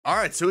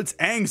Alright, so it's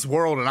Aang's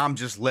world and I'm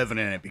just living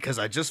in it because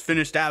I just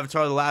finished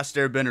Avatar: The Last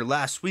Airbender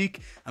last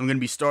week. I'm going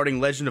to be starting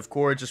Legend of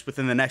Korra just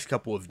within the next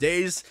couple of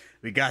days.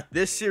 We got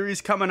this series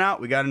coming out.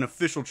 We got an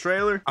official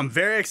trailer. I'm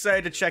very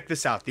excited to check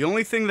this out. The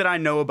only thing that I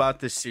know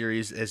about this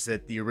series is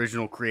that the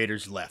original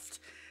creators left.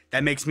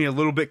 That makes me a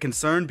little bit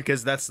concerned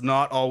because that's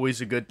not always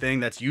a good thing.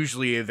 That's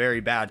usually a very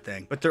bad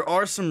thing. But there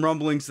are some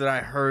rumblings that I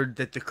heard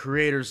that the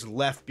creators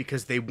left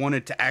because they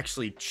wanted to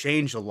actually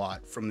change a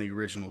lot from the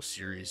original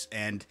series,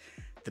 and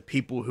the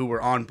people who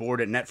were on board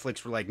at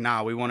Netflix were like,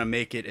 nah, we want to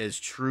make it as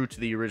true to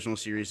the original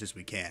series as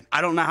we can. I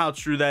don't know how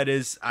true that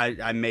is.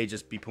 I may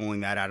just be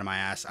pulling that out of my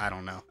ass. I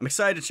don't know. I'm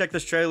excited to check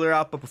this trailer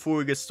out, but before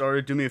we get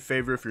started, do me a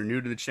favor. If you're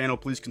new to the channel,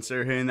 please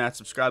consider hitting that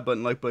subscribe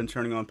button, like button,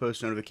 turning on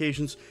post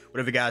notifications.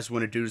 Whatever you guys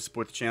want to do to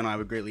support the channel, I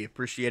would greatly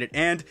appreciate it.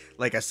 And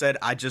like I said,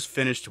 I just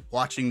finished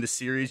watching the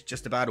series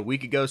just about a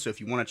week ago, so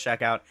if you want to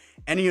check out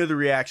any of the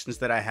reactions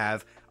that I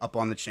have up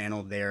on the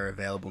channel, they are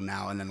available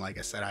now. And then, like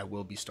I said, I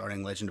will be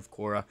starting Legend of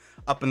Korra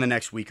up in the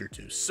next week or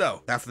two. So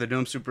without further ado,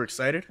 I'm super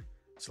excited,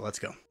 so let's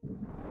go.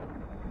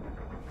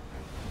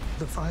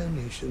 The Fire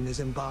Nation is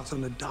embarked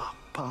on a dark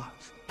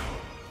path,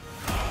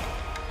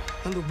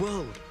 and the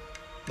world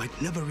might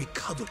never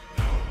recover.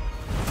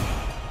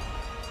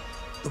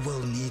 The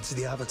world needs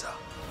the Avatar.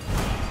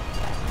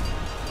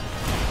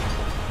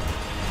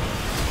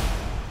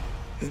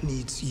 It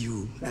needs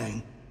you,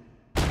 Aang.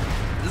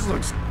 This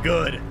looks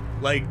good.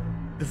 Like,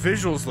 the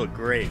visuals look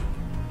great.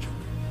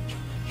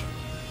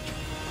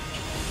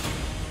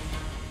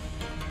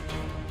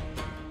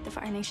 The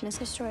Fire Nation has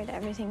destroyed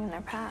everything in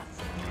their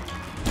path.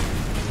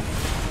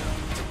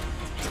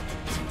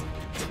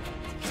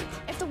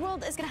 If the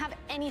world is gonna have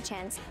any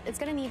chance, it's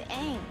gonna need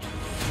Aang.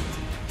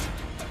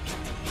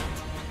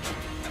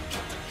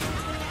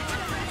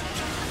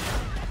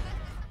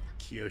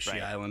 Kyoshi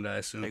Right. Island, I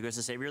assume. There goes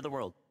the savior of the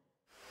world.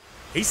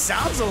 He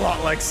sounds a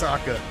lot like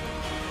Sokka.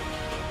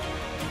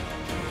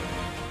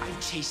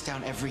 I've chased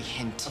down every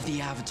hint of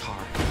the Avatar.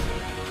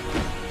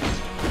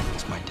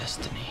 It's my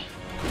destiny.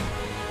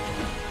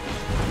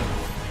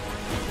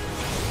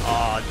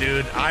 Aw,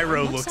 dude,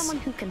 Iroh Want looks... someone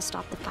who can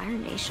stop the Fire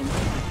Nation.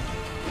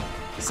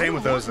 Same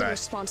with those guys.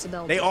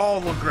 Responsibility. They all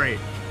look great.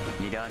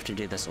 You don't have to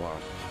do this alone.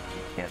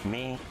 You have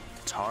me,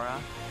 Tara,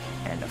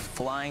 and a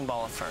flying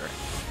ball of fur.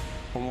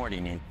 What more do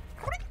you need?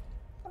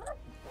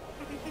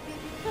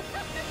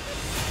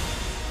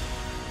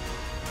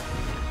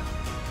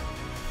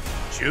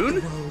 The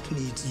June? world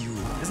needs you.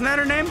 Isn't that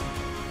her name?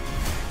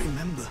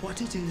 Remember what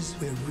it is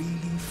we're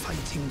really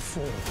fighting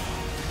for.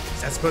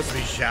 Is that supposed to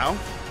be Zhao?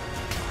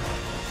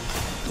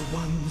 The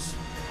ones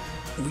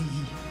we...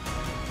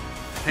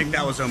 I think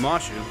that was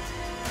Omashu.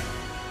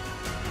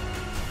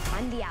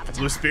 I'm the Avatar.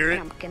 Blue Spirit?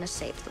 And I'm gonna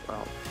save the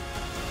world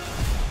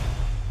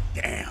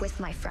Damn. with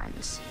my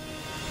friends.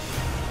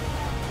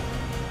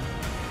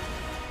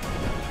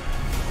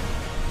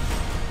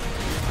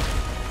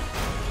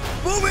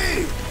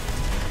 Boomy!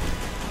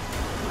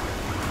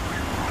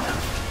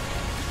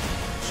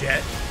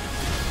 Jet.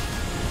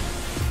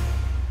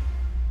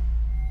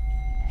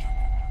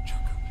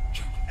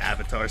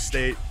 Avatar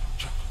State.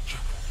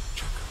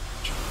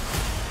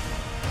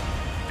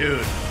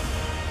 Dude.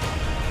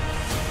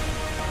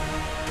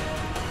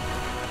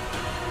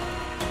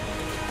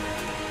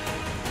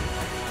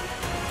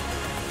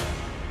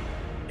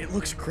 It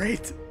looks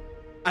great.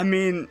 I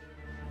mean,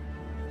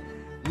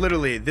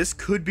 literally, this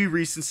could be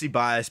recency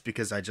bias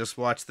because I just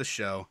watched the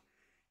show.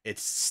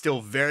 It's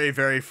still very,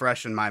 very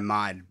fresh in my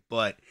mind,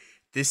 but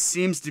this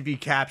seems to be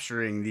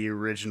capturing the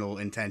original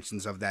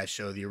intentions of that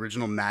show, the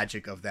original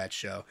magic of that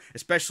show,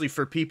 especially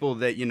for people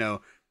that, you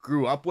know,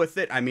 grew up with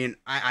it. I mean,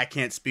 I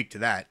can't speak to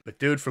that. But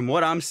dude, from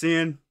what I'm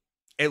seeing,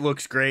 it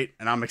looks great,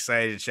 and I'm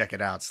excited to check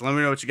it out. So let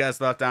me know what you guys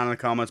thought down in the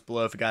comments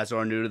below. If you guys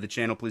are new to the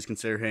channel, please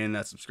consider hitting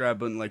that subscribe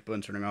button, like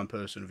button, turning on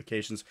post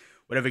notifications,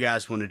 whatever you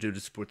guys want to do to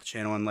support the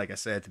channel. And like I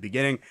said at the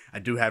beginning, I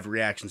do have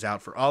reactions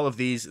out for all of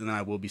these, and then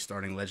I will be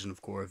starting Legend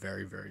of Korra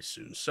very, very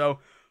soon. So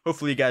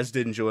hopefully you guys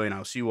did enjoy, and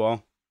I'll see you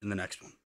all in the next one.